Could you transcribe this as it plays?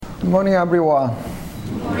Good morning, everyone.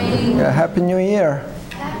 Good morning. Yeah, Happy New Year.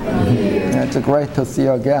 Happy New Year. Yeah, it's great to see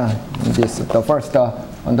you again.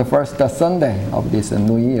 On the first Sunday of this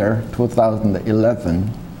new year,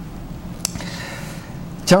 2011.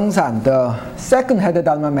 Jeongsan, the second head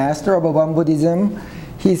Dharma master of Won Buddhism,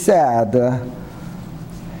 he said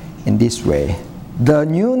in this way: the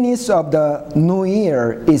newness of the new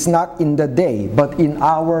year is not in the day, but in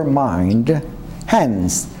our mind.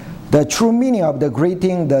 Hence, the true meaning of the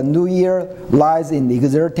greeting the new year lies in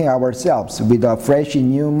exerting ourselves with a fresh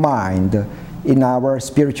new mind in our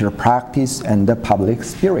spiritual practice and the public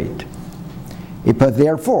spirit. If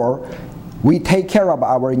therefore we take care of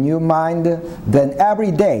our new mind, then every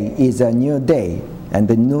day is a new day and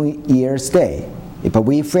the New Year's Day. If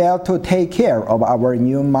we fail to take care of our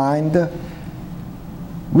new mind,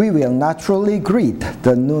 we will naturally greet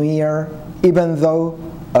the new year even though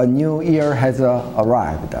a new year has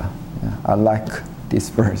arrived. I like this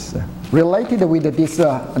verse. Related with this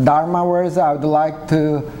Dharma verse, I would like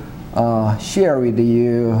to share with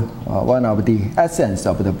you one of the essence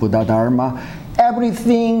of the Buddha Dharma.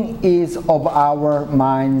 Everything is of our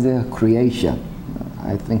mind's creation.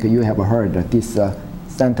 I think you have heard this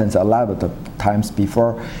sentence a lot of times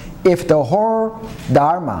before. If the whole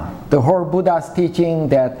Dharma, the whole Buddha's teaching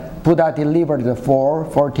that Buddha delivered for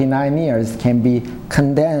 49 years can be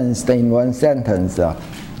condensed in one sentence,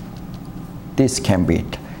 this can be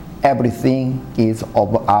it. Everything is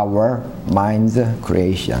of our mind's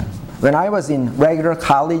creation. When I was in regular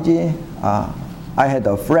college, I had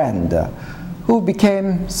a friend who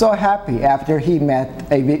became so happy after he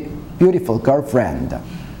met a beautiful girlfriend.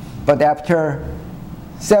 But after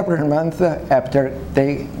several months after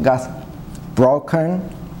they got broken,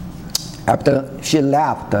 after she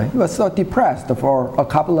left, he was so depressed for a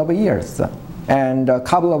couple of years. And a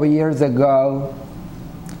couple of years ago,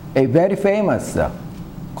 a very famous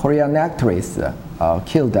Korean actress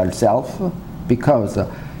killed herself because a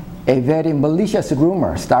very malicious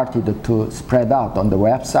rumor started to spread out on the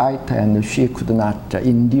website, and she could not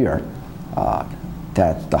endure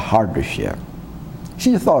that hardship.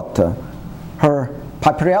 She thought her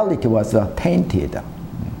popularity was tainted.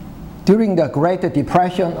 During the Great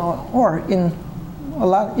Depression, or in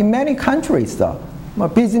many countries, a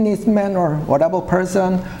businessman or whatever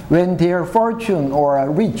person, when their fortune or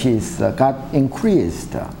riches got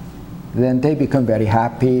increased, then they become very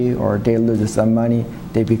happy, or they lose some money,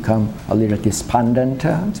 they become a little despondent.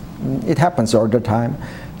 It happens all the time.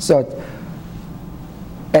 So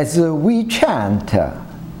as we chant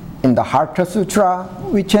in the Heart Sutra,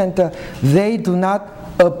 we chant, they do not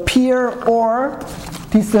appear or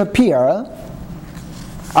disappear,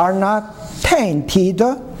 are not tainted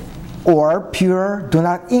or pure, do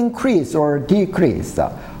not increase or decrease.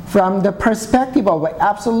 From the perspective of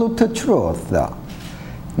absolute truth,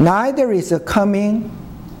 neither is coming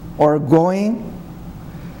or going,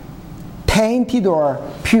 tainted or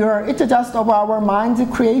pure. It's just of our mind's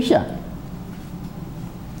creation.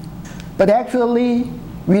 But actually,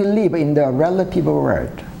 we live in the relative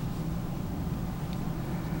world.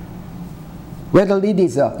 Whether it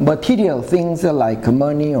is material things like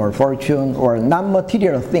money or fortune, or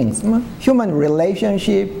non-material things, human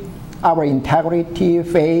relationship, our integrity,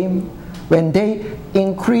 fame, when they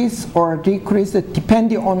increase or decrease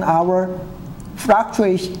depending on our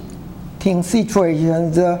fluctuating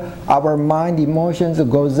situations, our mind, emotions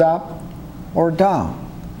goes up or down.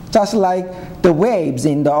 Just like the waves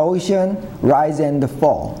in the ocean rise and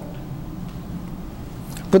fall.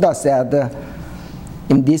 Buddha said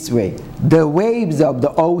in this way: the waves of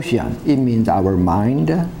the ocean, it means our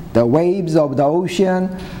mind, the waves of the ocean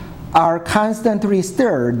are constantly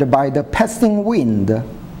stirred by the passing wind.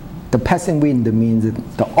 The passing wind means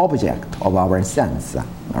the object of our sense,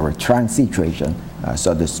 our trance situation,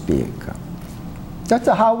 so to speak. That's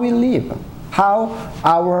how we live, how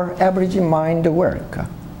our average mind works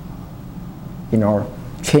in our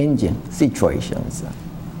changing situations.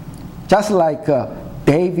 Just like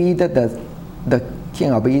David, the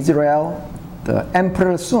king of Israel, the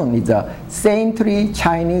Emperor Sun is a saintly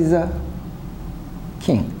Chinese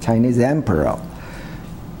king, Chinese emperor.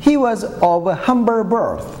 He was of humble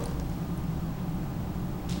birth,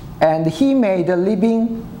 and he made a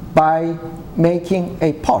living by making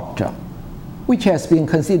a pot, which has been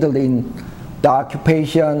considered in the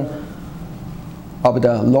occupation of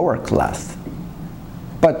the lower class.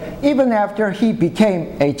 But even after he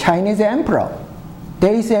became a Chinese emperor,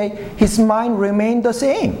 they say his mind remained the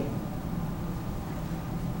same.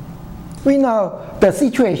 We know the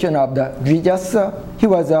situation of the Jesus. He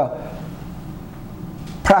was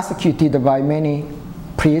prosecuted by many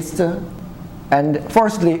priests, and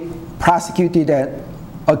firstly prosecuted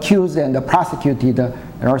accused and prosecuted,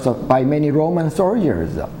 and also by many Roman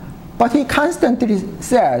soldiers. But he constantly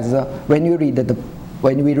says, when we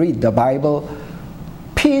read the Bible,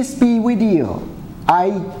 "Peace be with you.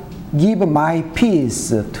 I give my peace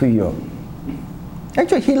to you."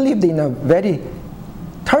 Actually, he lived in a very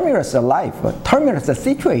tumultuous life, a tumultuous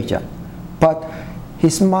situation. But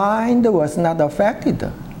his mind was not affected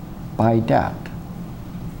by that.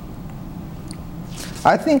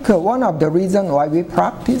 I think one of the reasons why we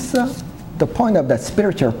practice, the point of the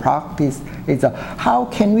spiritual practice is how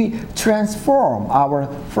can we transform our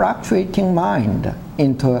fluctuating mind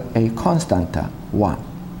into a constant one,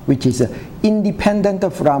 which is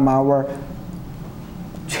independent from our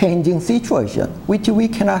changing situation, which we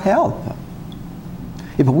cannot help.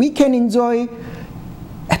 If we can enjoy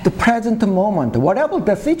at the present moment, whatever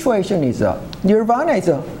the situation is, nirvana is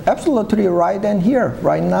absolutely right and here,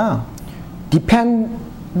 right now.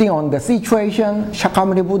 Depending on the situation,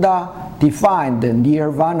 Shakyamuni Buddha defined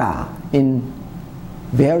nirvana in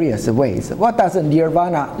various ways. What does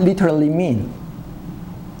nirvana literally mean?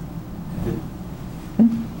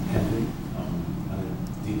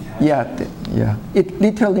 Yeah. It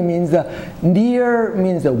literally means nir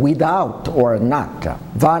means without or not.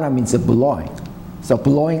 Vana means blowing. So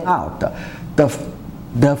blowing out.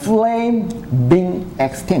 The flame being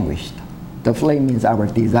extinguished. The flame means our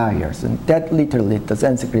desires. And that literally, the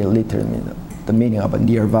Sanskrit literally means the meaning of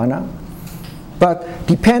nirvana. But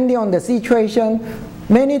depending on the situation,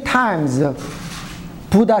 many times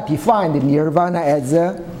Buddha defined nirvana as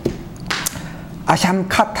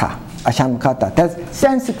asamkata. Asamkata. That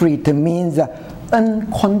Sanskrit means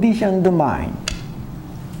unconditioned mind.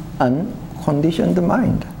 Unconditioned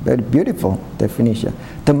mind. Very beautiful definition.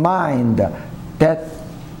 The mind that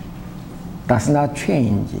does not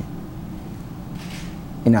change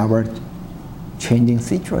in our changing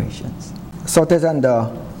situations. Sotaesan,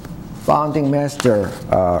 the founding master,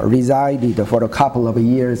 resided for a couple of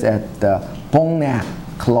years at the Bongnae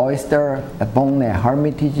cloister, at Bongnae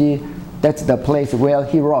Hermitage. That's the place where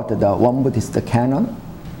he wrote the One Buddhist Canon.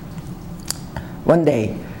 One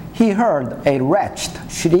day, he heard a wretched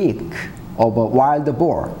shriek of a wild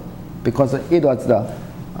boar because it was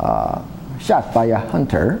shot by a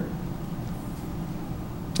hunter.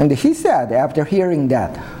 And he said, after hearing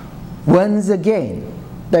that, one's gain,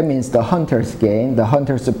 that means the hunter's gain, the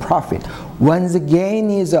hunter's profit. One's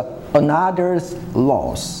gain is another's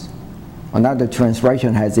loss. Another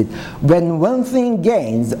translation has it, when one thing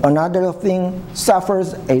gains, another thing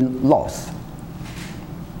suffers a loss.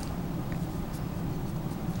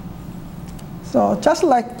 So just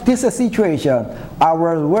like this situation,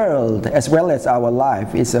 our world as well as our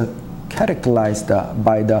life is characterized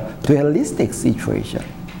by the dualistic situation.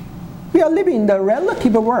 We are living in the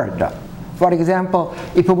relative world. For example,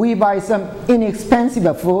 if we buy some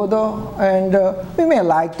inexpensive food and we may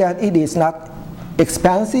like that it is not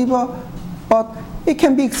expensive, but it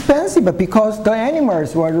can be expensive because the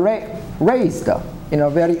animals were raised in a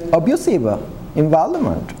very abusive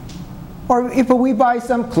environment. Or if we buy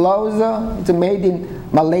some clothes, it's made in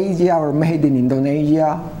Malaysia or made in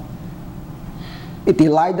Indonesia, it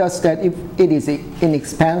delights us that if it is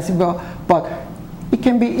inexpensive, but it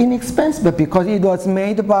can be inexpensive because it was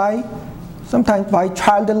made by, sometimes by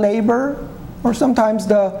child labor, or sometimes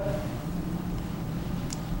the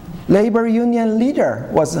labor union leader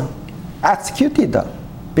was executed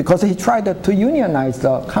because he tried to unionize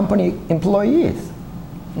the company employees.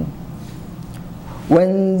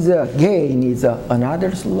 One's gain is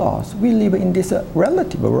another's loss. We live in this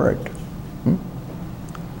relative world.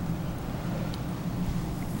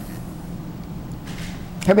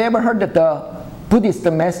 Have you ever heard that the Buddhist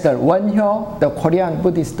master, Wonhyo, the Korean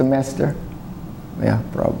Buddhist master? Yeah,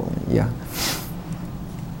 probably, yeah.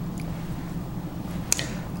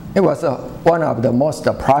 It was one of the most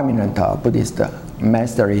prominent Buddhist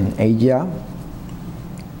masters in Asia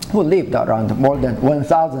who lived around more than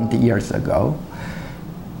 1,000 years ago.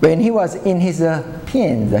 When he was in his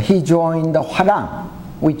teens, he joined the Hwarang,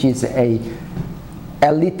 which is a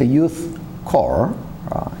elite youth corps.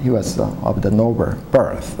 He was of the noble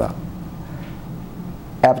birth.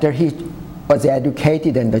 After he was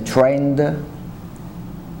educated and trained,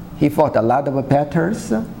 he fought a lot of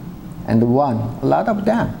battles and won a lot of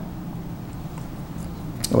them.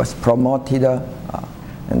 He was promoted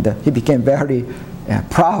and he became very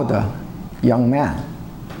proud young man.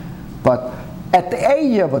 But at the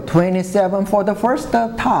age of 27, for the first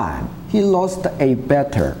time, he lost a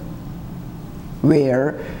battle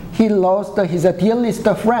where he lost his dearest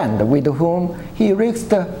friend with whom he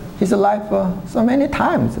risked his life so many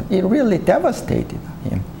times. It really devastated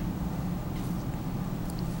him.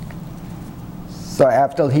 So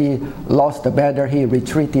after he lost the battle, he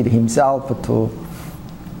retreated himself to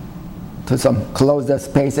some closer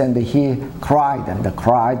space, and he cried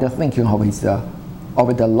thinking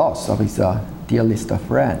of the loss of his dearest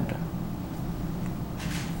friend.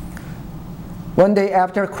 One day,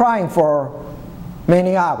 after crying for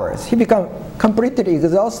many hours, he became completely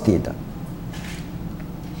exhausted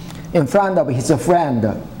in front of his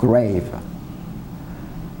friend's grave.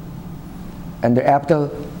 And after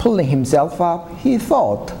pulling himself up, he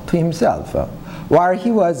thought to himself, while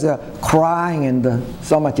he was crying and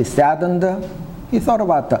so much saddened, he thought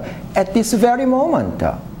about, at this very moment,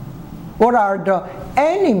 what are the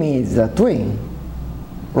enemies doing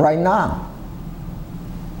right now?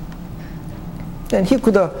 Then he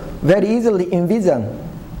could very easily envision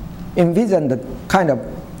the kind of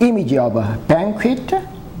image of a banquet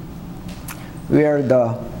where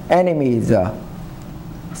the enemies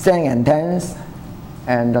sing and dance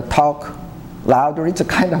and talk louder. It's a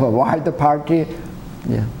kind of a wild party,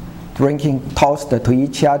 drinking toast to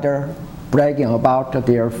each other, bragging about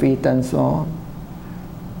their feat and so on.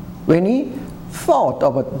 When he thought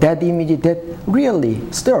of that image, that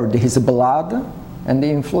really stirred his blood and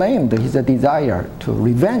inflamed his desire to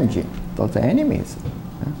revenge those enemies.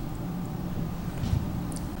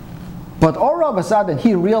 But all of a sudden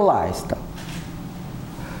he realized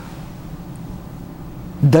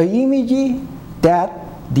the image that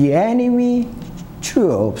the enemy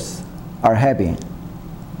troops are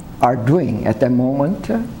doing at that moment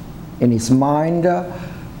in his mind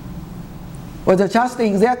was just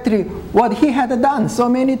exactly what he had done so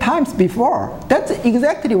many times before. That's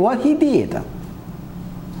exactly what he did.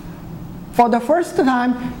 For the first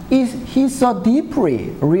time, he so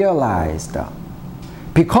deeply realized,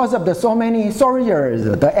 because of the so many soldiers,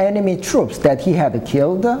 the enemy troops that he had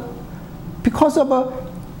killed, because of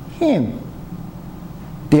him,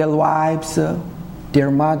 their wives,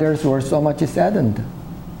 their mothers were so much saddened.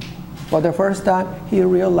 For the first time, he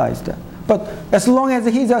realized that. But as long as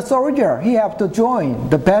he's a soldier, he has to join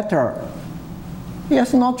the battle. He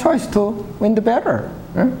has no choice to win the battle.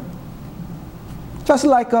 Just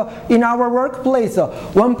like in our workplace,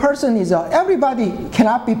 one person is, everybody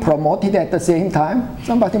cannot be promoted at the same time.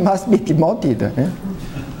 Somebody must be demoted.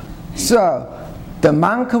 So the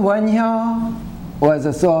monk Wen Hyo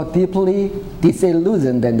was so deeply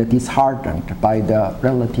disillusioned and disheartened by the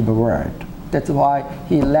relative world. That's why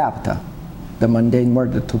he left the mundane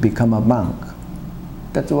world to become a monk.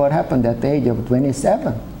 That's what happened at the age of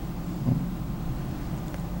 27.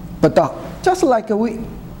 But just like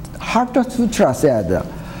Heart Sutra said,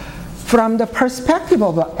 from the perspective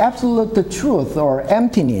of absolute truth or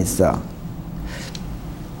emptiness,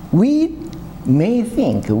 we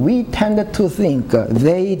tend to think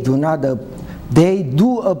they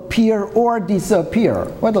do appear or disappear,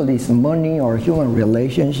 whether it's money or human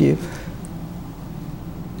relationship.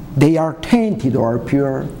 They are tainted or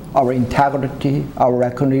pure. Our integrity, our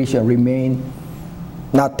recognition remain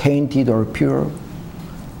not tainted or pure.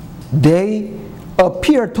 They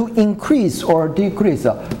appear to increase or decrease.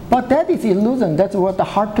 But that is illusion. That's what the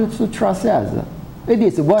Heart Sutra says. It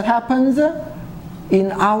is what happens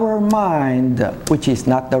in our mind, which is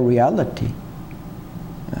not the reality.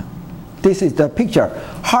 This is the picture.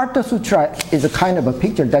 Heart Sutra is a kind of a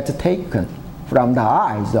picture that's taken from the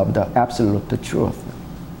eyes of the absolute truth.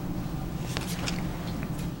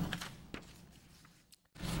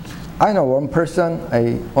 I know one person,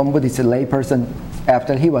 one Buddhist lay person,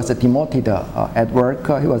 after he was demoted at work,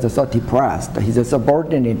 he was so depressed. His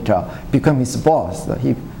subordinate became his boss.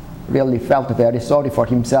 He really felt very sorry for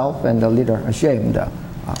himself and a little ashamed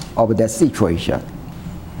of that situation.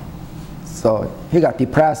 So he got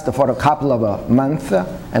depressed for a couple of months,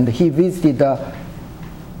 and he visited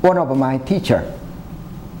one of my teachers,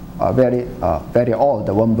 very old,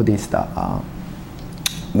 one Buddhist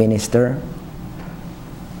minister.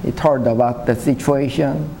 He told about the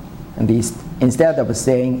situation, and instead of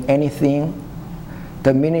saying anything,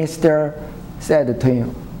 the minister said to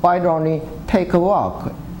him, "Why don't we take a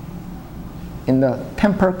walk in the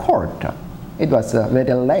temple court?" It was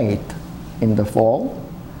very late in the fall.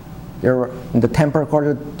 In the temple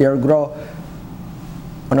court, there grow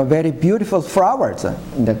very beautiful flowers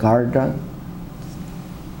in the garden.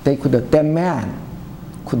 That man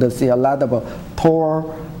could see a lot of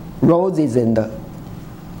tall roses and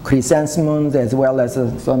chrysanthemums, as well as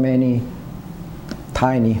so many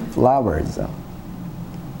tiny flowers.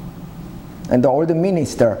 And the old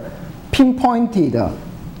minister pinpointed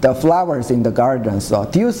the flowers in the garden. So,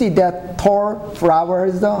 do you see that tall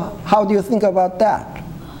flowers? How do you think about that?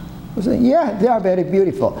 I said, yeah, they are very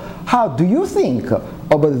beautiful. How do you think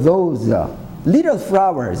of those little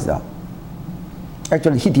flowers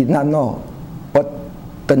Actually, he did not know what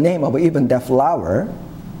the name of even that flower,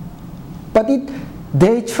 but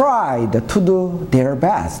they tried to do their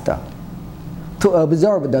best to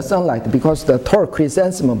observe the sunlight because the tall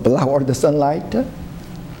chrysanthemum block all the sunlight.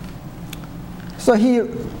 So he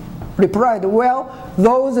replied, well,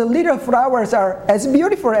 those little flowers are as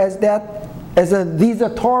beautiful as these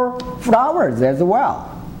tall flowers as well.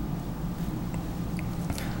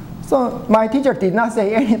 So my teacher did not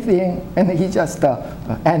say anything, and he just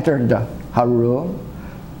entered her room.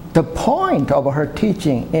 The point of her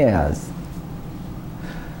teaching is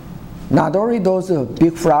not only those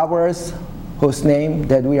big flowers whose name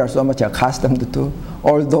that we are so much accustomed to,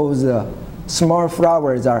 or those small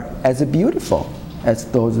flowers are as beautiful as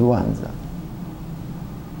those ones.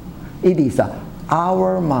 It is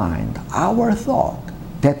our mind, our thought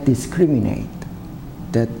that discriminate,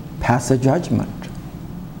 that pass a judgment.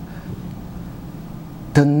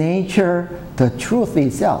 The nature, the truth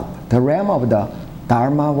itself, the realm of the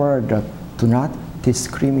Dharma world do not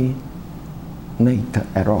discriminate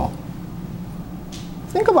at all.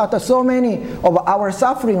 Think about so many of our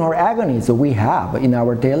suffering or agonies we have in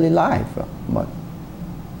our daily life. But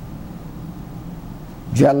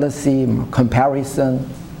jealousy, comparison,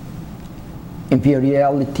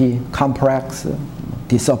 inferiority, complex,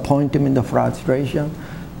 disappointment, frustration.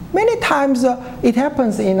 Many times it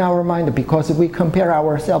happens in our mind because we compare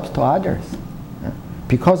ourselves to others.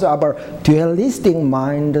 Because of our dualistic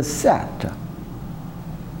mindset,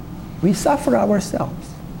 we suffer ourselves.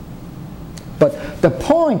 But the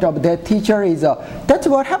point of that teacher is that's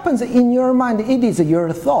what happens in your mind. It is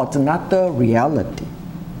your thoughts, not the reality.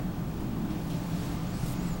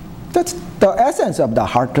 That's the essence of the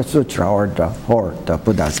Heart Sutra or the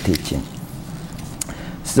Buddha's teaching.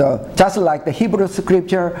 So just like the Hebrew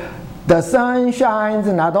scripture, the sun shines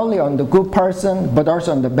not only on the good person, but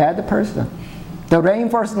also on the bad person. The rain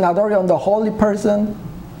falls not only on the holy person,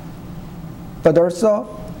 but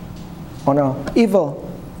also on an evil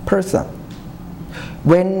person.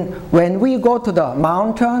 When we go to the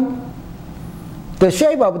mountain, the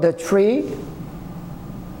shape of the tree,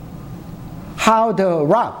 how the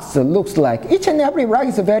rocks looks like, each and every rock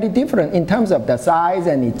is very different in terms of the size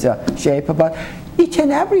and its shape, but each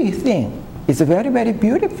and everything is very, very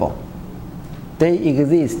beautiful. They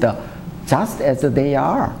exist just as they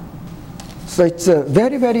are. So it's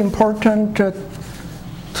very, very important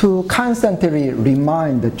to constantly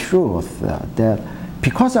remind the truth that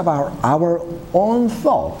because of our own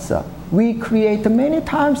thoughts, we create many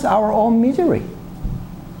times our own misery.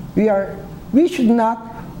 We should not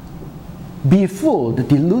be fooled,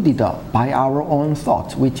 deluded by our own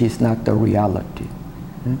thoughts, which is not the reality.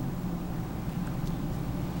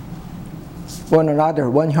 Another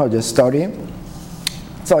one-year story.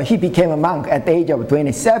 So he became a monk at the age of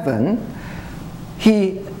 27.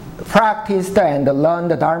 He practiced and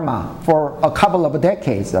learned the Dharma for a couple of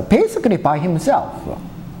decades, basically by himself.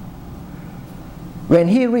 When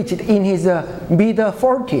he reached in his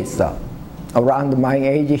mid-40s, around my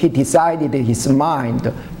age, he decided in his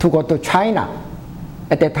mind to go to China.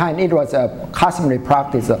 At that time, it was a customary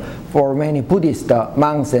practice for many Buddhist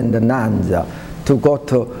monks and nuns to go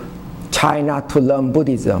to China to learn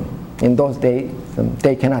Buddhism. In those days,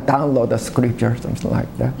 they cannot download the scripture, something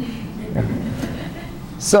like that.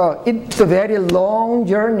 So it's a very long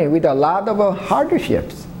journey with a lot of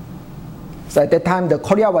hardships. So at that time,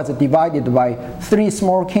 Korea was divided by 3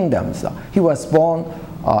 small kingdoms. He was born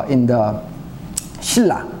in the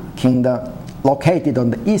Silla kingdom, located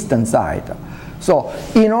on the eastern side. So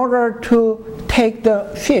in order to take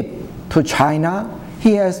the ship to China,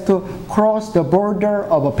 he has to cross the border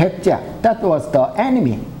of Baekje. That was the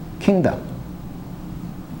enemy kingdom.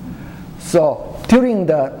 So during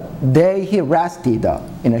the day he rested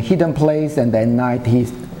in a hidden place, and at night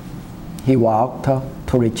he walked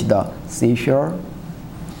to reach the seashore.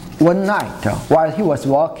 One night, while he was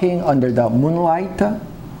walking under the moonlight,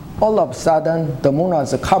 all of a sudden the moon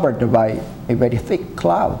was covered by a very thick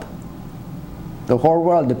cloud. The whole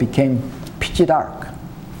world became pitch dark.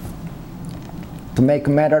 To make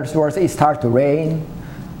matters worse, it started to rain.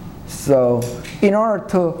 So in order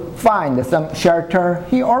to find some shelter,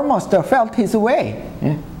 he almost felt his way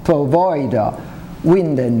to avoid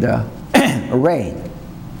wind and rain.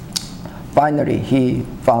 Finally, he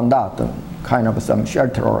found out kind of some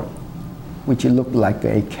shelter which looked like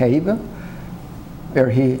a cave where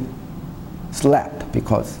he slept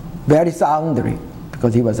very soundly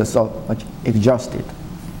because he was so much exhausted.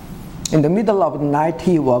 In the middle of the night,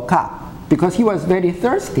 he woke up because he was very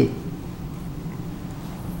thirsty.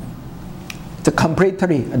 It's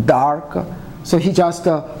completely dark, so he just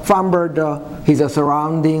fumbled his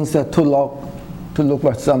surroundings to look to look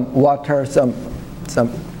for some water,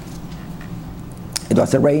 it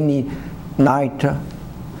was a rainy night,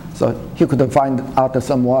 so he couldn't find out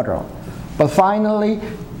some water. But finally,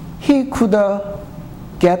 he could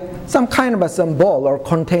get some kind of some bowl or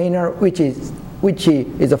container which is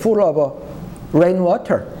full of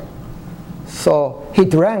rainwater. So he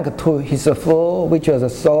drank to his full, which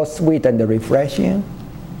was so sweet and refreshing.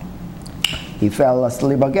 He fell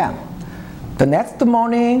asleep again. The next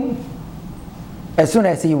morning, as soon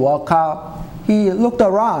as he woke up, he looked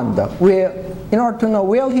around in order to know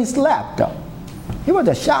where he slept. He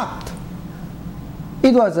was shocked.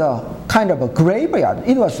 It was a kind of a graveyard.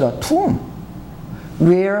 It was a tomb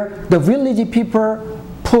where the village people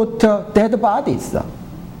put dead bodies.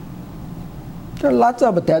 There are lots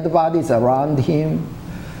of dead bodies around him.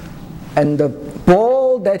 And the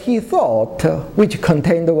bowl that he thought, which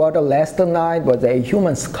contained the water last night, was a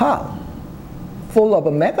human skull full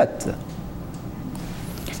of maggots.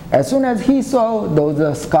 As soon as he saw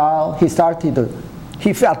those skulls, he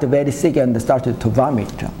felt very sick and started to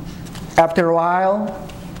vomit. After a while,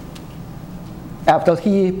 after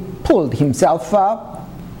he pulled himself up,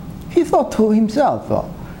 he thought to himself,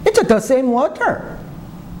 it's the same water.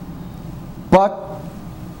 But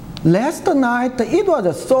last night it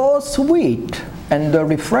was so sweet and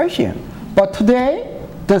refreshing. But today,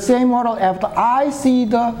 the same water, after I see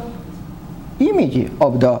the image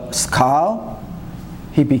of the skull,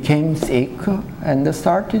 he became sick and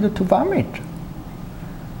started to vomit.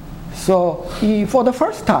 So he, for the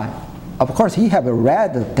first time, of course he had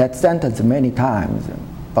read that sentence many times,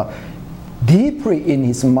 but deeply in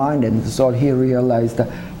his mind and soul he realized that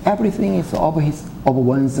everything is of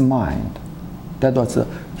one's mind. That was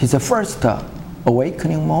his first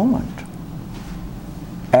awakening moment.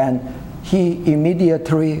 And he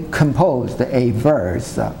immediately composed a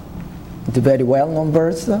verse. It's a very well-known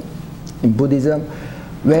verse in Buddhism.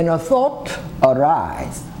 When a thought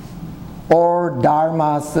arises, all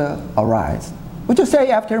dharmas arise. Would you say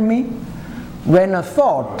after me? When a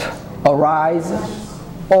thought arises,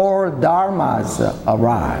 all dharmas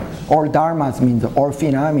arise. All dharmas means all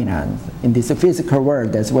phenomena in this physical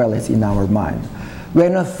world as well as in our mind.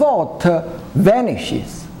 When a thought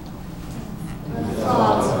vanishes,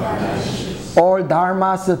 all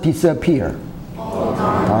dharmas disappear.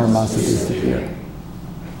 Dharmas disappear.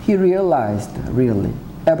 He realized really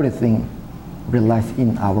everything relies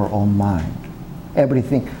in our own mind.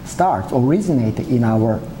 Everything originates in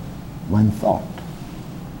our one thought.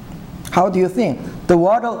 How do you think? The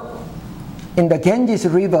water in the Ganges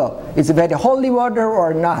River is very holy water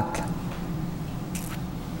or not?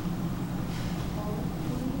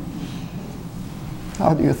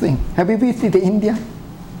 How do you think? Have you visited India?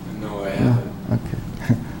 No, I haven't. No? Okay.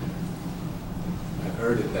 I've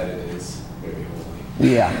heard that it is very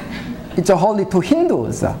holy. Yeah. It's holy to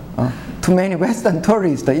Hindus. To many Western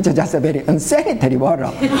tourists, it's just a very unsanitary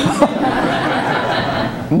water.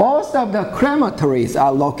 Most of the crematories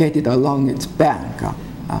are located along its bank.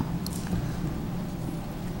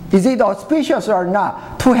 Is it auspicious or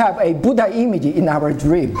not to have a Buddha image in our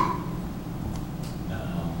dream? To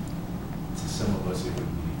some of us it would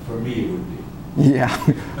be. For me it would be. Yeah.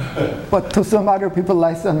 But to some other people,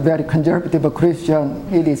 like some very conservative Christian,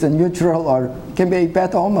 it is a neutral or can be a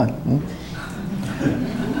bad omen.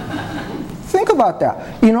 Think about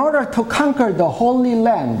that. In order to conquer the Holy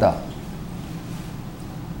Land,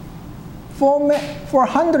 for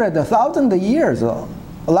hundreds, thousands of years, a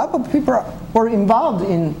lot of people were involved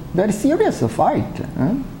in very serious fight.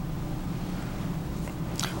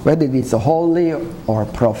 Whether it's holy or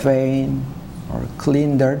profane or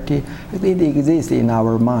clean, dirty, it exists in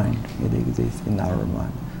our mind. It exists in our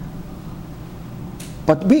mind.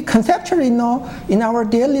 But we conceptually know in our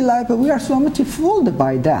daily life we are so much fooled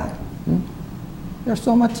by that. We are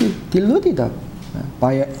so much deluded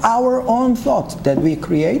by our own thoughts that we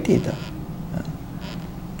created.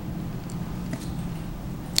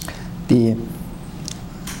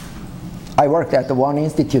 I worked at the One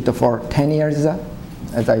Institute for 10 years.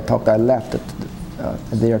 As I talked, I left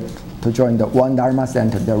there to join the One Dharma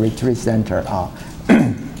Center, the retreat center,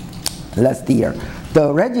 last year.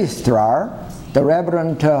 The registrar, the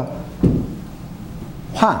Reverend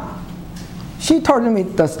Huang, she told me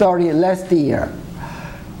the story last year.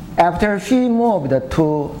 After she moved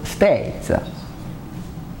to States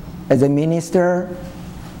as a minister,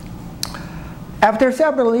 after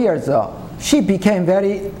several years, she became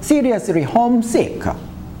very seriously homesick.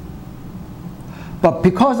 But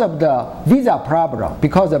because of the visa problem,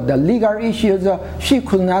 because of the legal issues, she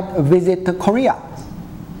could not visit Korea.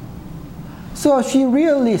 So she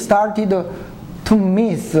really started to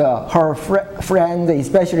miss her friends,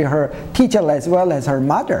 especially her teacher as well as her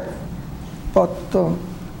mother. But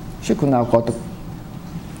she could not go to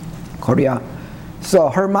Korea. So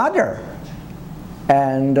her mother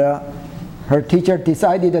and her teacher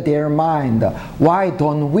decided in their mind, why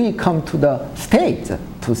don't we come to the States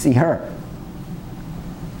to see her?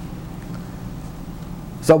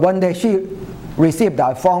 So one day she received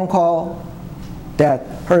a phone call that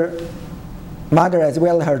her mother as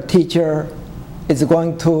well as her teacher is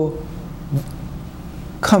going to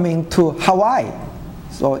coming to Hawaii.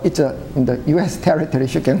 So it's in the U.S. territory,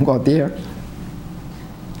 she can go there.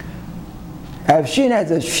 As soon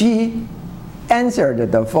as she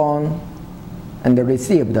answered the phone and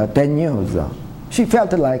received the news, she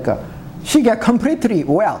felt like she got completely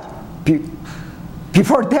well.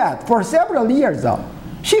 Before that, for several years,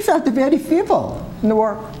 she felt very feeble.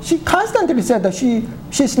 She constantly said that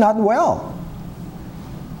she's not well.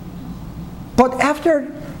 But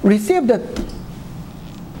after received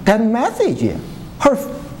that message,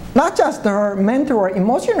 not just her mental or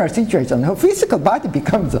emotional situation, her physical body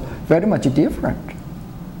becomes very much different.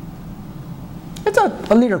 It's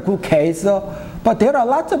a little good case, but there are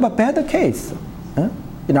lots of bad cases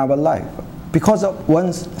in our life because of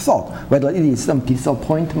one's thought, whether it is some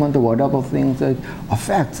disappointment or whatever things that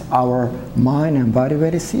affects our mind and body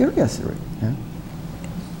very seriously.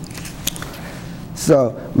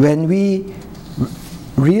 So when we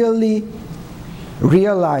really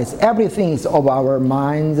realize everything is of our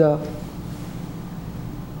minds,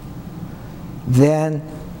 then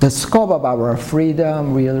the scope of our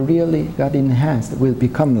freedom will really get enhanced, will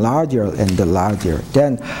become larger and larger.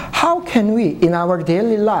 Then how can we, in our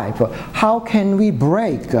daily life, how can we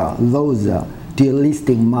break those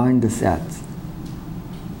dualistic mindsets?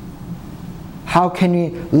 How can we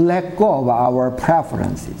let go of our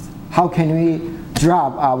preferences? How can we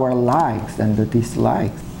drop our likes and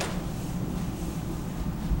dislikes?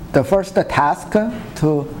 The first task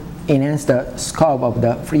to enhance the scope of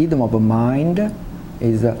the freedom of mind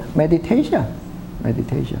is meditation.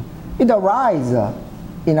 Meditation. It arises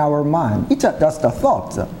in our mind. It's just the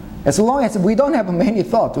thoughts. As long as we don't have many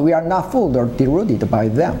thoughts, we are not fooled or deluded by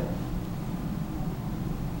them.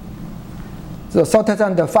 So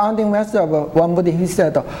Sotasan, the founding master of One Buddhism, he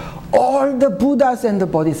said, all the Buddhas and the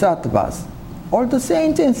Bodhisattvas, all the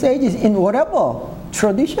saints and sages in whatever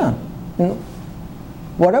tradition, in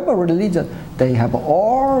whatever religion, they have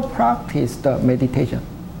all practiced meditation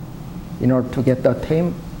in order to get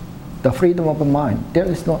the freedom of mind. There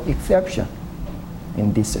is no exception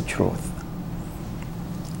in this truth.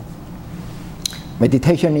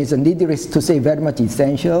 Meditation is, needless to say, very much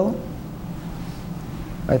essential.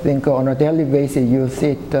 I think on a daily basis you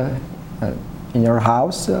sit in your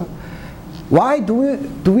house. Why do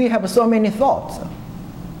we have so many thoughts?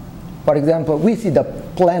 For example, we see the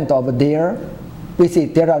plant over there. We see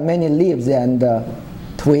there are many leaves and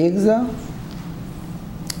twigs.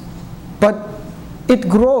 But it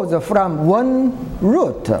grows from one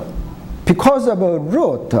root. Because of a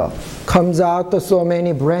root comes out so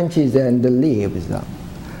many branches and leaves.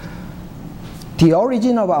 The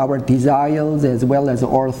origin of our desires as well as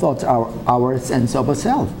our thoughts are our sense of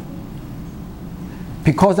self.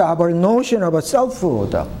 Because our notion of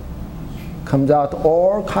selfhood comes out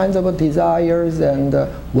all kinds of desires and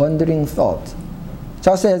wandering thoughts.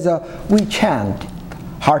 Just as we chant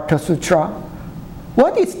Hatha Sutra,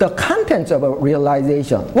 what is the content of a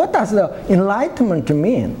realization? What does the enlightenment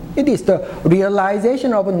mean? It is the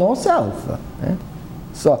realization of no self.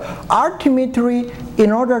 So ultimately,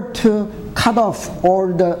 in order to cut off all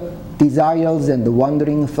the desires and the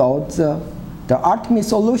wandering thoughts, the ultimate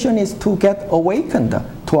solution is to get awakened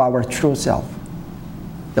to our true self.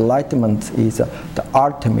 Enlightenment is the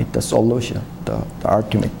ultimate solution, the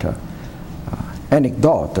ultimate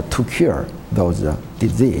antidote to cure those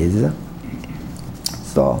diseases.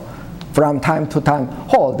 So from time to time,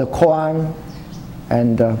 hold the koan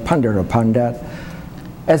and ponder upon that.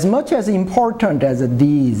 As much as important as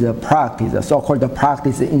these practices, so-called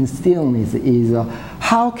practice in stillness, is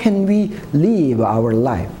how can we live our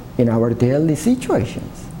life in our daily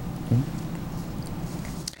situations.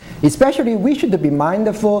 Especially, we should be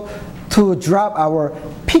mindful to drop our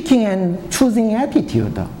picking and choosing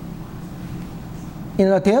attitude in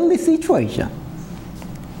a daily situation.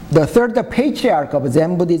 The third patriarch of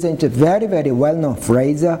Zen Buddhism, is a very, very well-known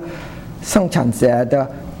phrase. Sengchan said,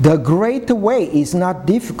 "The great way is not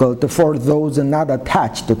difficult for those not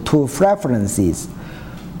attached to preferences.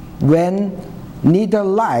 When neither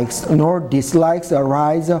likes nor dislikes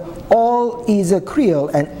arise, all is clear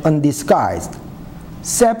and undisguised.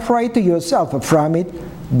 Separate yourself from it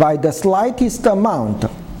by the slightest amount.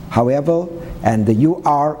 However, and you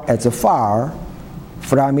are as far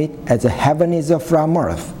from it as heaven is from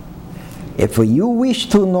earth. If you wish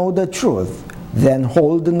to know the truth, then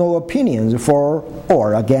hold no opinions for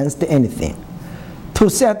or against anything. To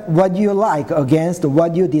set what you like against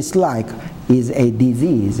what you dislike is a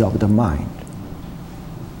disease of the mind.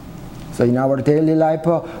 So in our daily life,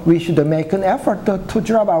 we should make an effort to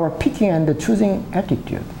drop our picking and choosing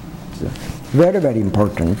attitude. So very, very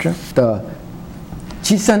important. The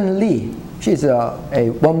Jisun Lee, she's a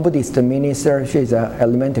Won Buddhist minister. She's an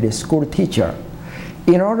elementary school teacher.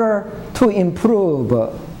 In order to improve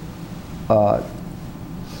the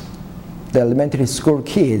elementary school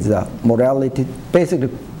kids' morality, basically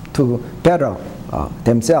to better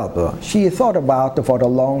themselves, she thought about for a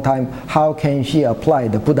long time how can she apply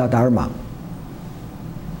the Buddha Dharma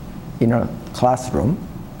in a classroom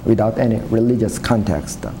without any religious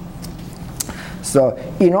context. So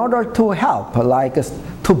in order to help, like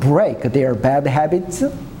to break their bad habits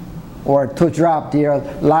or to drop their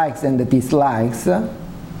likes and dislikes,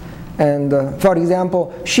 and for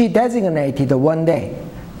example, she designated one day.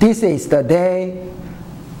 This is the day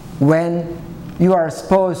when you are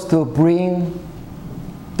supposed to bring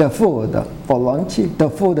the food for lunch, the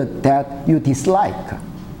food that you dislike.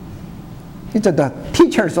 It's the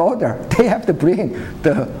teacher's order. They have to bring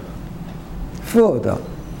the food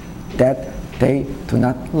that they do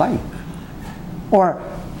not like. Or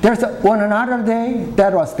there's another day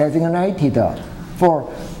that was designated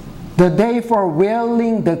for the day for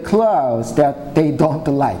wearing the clothes that they don't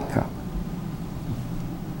like.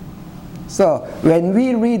 So when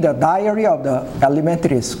we read the diary of the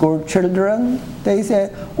elementary school children, they say,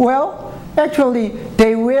 well, actually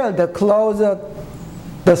they wear the clothes,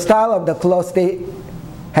 the style of the clothes they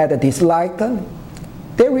had disliked.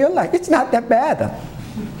 They realize it's not that bad.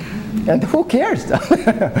 And who cares?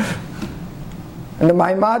 And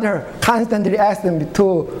my mother constantly asked them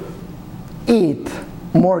to eat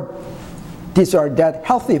more this or that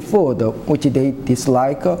healthy food which they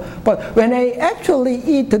dislike. But when they actually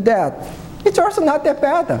eat that, it's also not that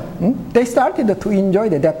bad. They started to enjoy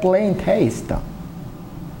that plain taste.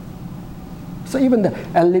 So even the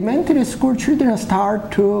elementary school children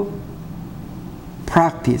start to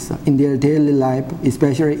practice in their daily life,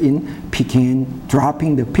 especially in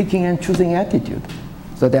dropping the picking and choosing attitude,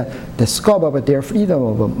 so that the scope of their freedom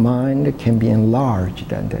of mind can be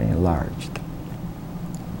enlarged and enlarged.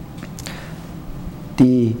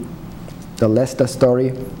 The last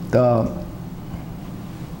story,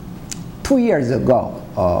 2 years ago,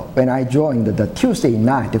 when I joined the Tuesday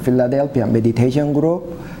night Philadelphia meditation group,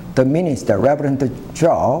 the minister, Reverend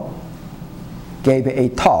Joe, gave a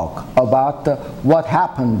talk about what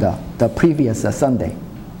happened the previous Sunday.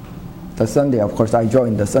 The Sunday, of course, I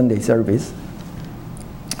joined the Sunday service.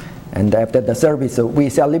 And after the service, we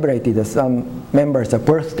celebrated some members'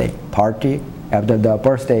 birthday party. After the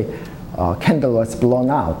birthday candle was blown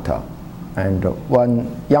out, and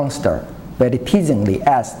one youngster very teasingly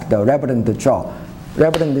asked the Reverend Joe,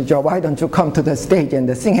 why don't you come to the stage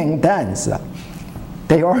and sing and dance?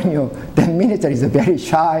 They all knew the minister is very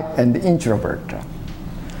shy and introvert.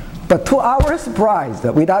 But to our surprise,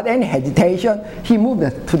 without any hesitation, he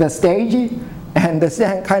moved to the stage and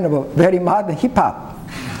sang kind of a very modern hip-hop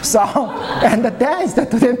song and danced to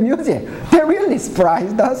the music. They really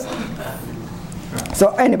surprised us. So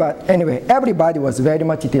anyway, everybody was very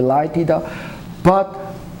much delighted. But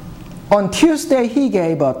on Tuesday, he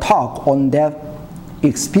gave a talk on that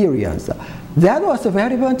experience. That was a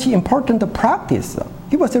very much important practice.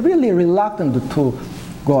 He was really reluctant to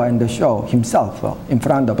go and show himself in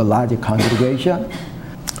front of a large congregation.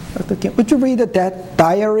 Would you read that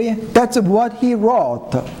diary? That's what he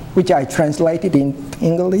wrote, which I translated in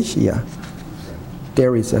English. Yeah.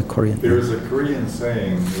 There is a Korean. There is a Korean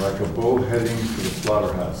saying, like a bull heading to the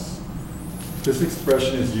slaughterhouse. This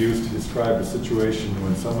expression is used to describe a situation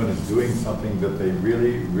when someone is doing something that they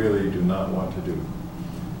really, really do not want to do.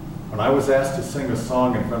 When I was asked to sing a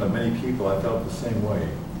song in front of many people, I felt the same way.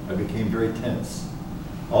 I became very tense.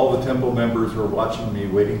 All the temple members were watching me,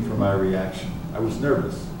 waiting for my reaction. I was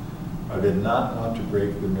nervous. I did not want to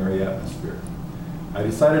break the merry atmosphere. I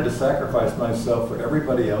decided to sacrifice myself for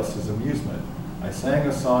everybody else's amusement. I sang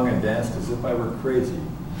a song and danced as if I were crazy.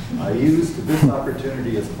 I used this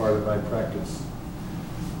opportunity as part of my practice.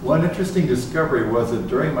 One interesting discovery was that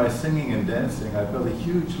during my singing and dancing, I felt a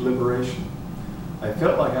huge liberation. I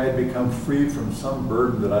felt like I had become free from some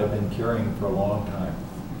burden that I'd been carrying for a long time.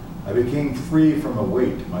 I became free from a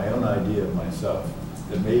weight, my own idea of myself,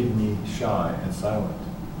 that made me shy and silent.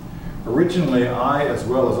 Originally, I, as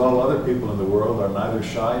well as all other people in the world, are neither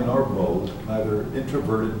shy nor bold, neither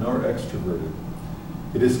introverted nor extroverted.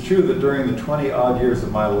 It is true that during the 20-odd years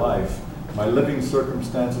of my life, my living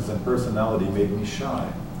circumstances and personality made me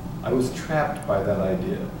shy. I was trapped by that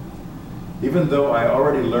idea. Even though I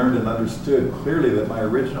already learned and understood clearly that my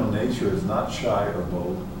original nature is not shy or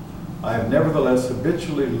bold, I have nevertheless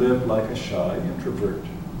habitually lived like a shy introvert.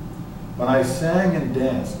 When I sang and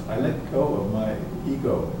danced, I let go of my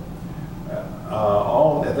ego.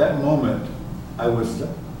 At that moment, I was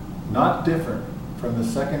not different from the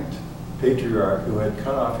second patriarch who had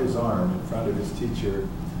cut off his arm in front of his teacher,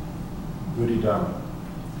 Bodhidharma.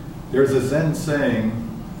 There's a Zen saying,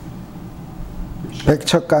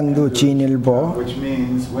 백척간두 진일보. which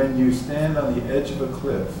means when you stand on the edge of a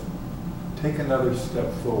cliff, take another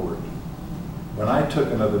step forward. When I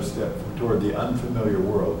took another step toward the unfamiliar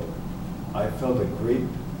world, I felt a great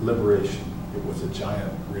liberation. It was a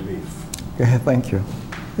giant relief. Okay, thank you.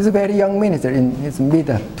 He's a very young minister in his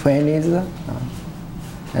mid-20s.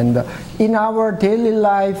 And in our daily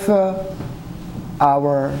life,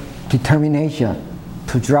 our determination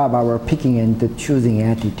to drop our picking and choosing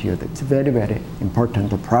attitude, it's very, very important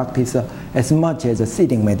to practice as much as a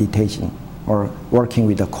sitting meditation or working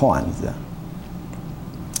with the koans.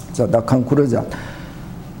 So the conclusion,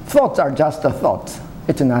 thoughts are just thoughts.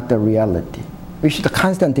 It's not the reality. We should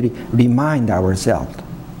constantly remind ourselves.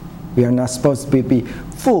 We are not supposed to be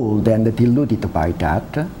fooled and deluded by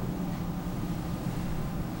that.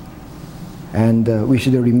 And we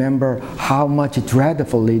should remember how much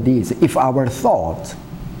dreadful it is if our thoughts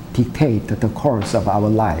dictate the course of our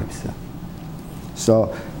lives.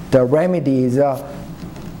 So the remedy is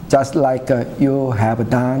just like you have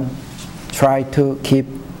done, try to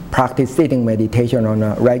practice sitting meditation on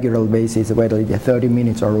a regular basis, whether it's 30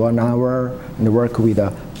 minutes or 1 hour, and work with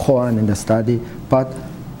the koan and the study. But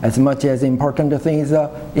as much as important things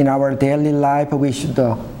in our daily life, we should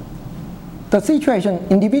the situation,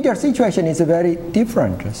 individual situation is very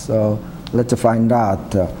different. So let's find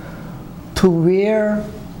out to where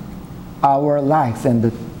our likes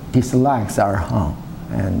and dislikes are hung.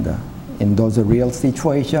 And in those real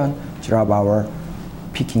situations, drop our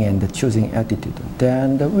picking and choosing attitude.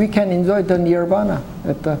 Then we can enjoy the nirvana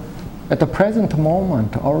at the present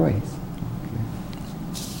moment always.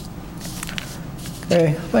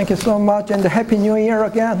 Okay, thank you so much and Happy New Year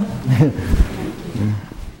again.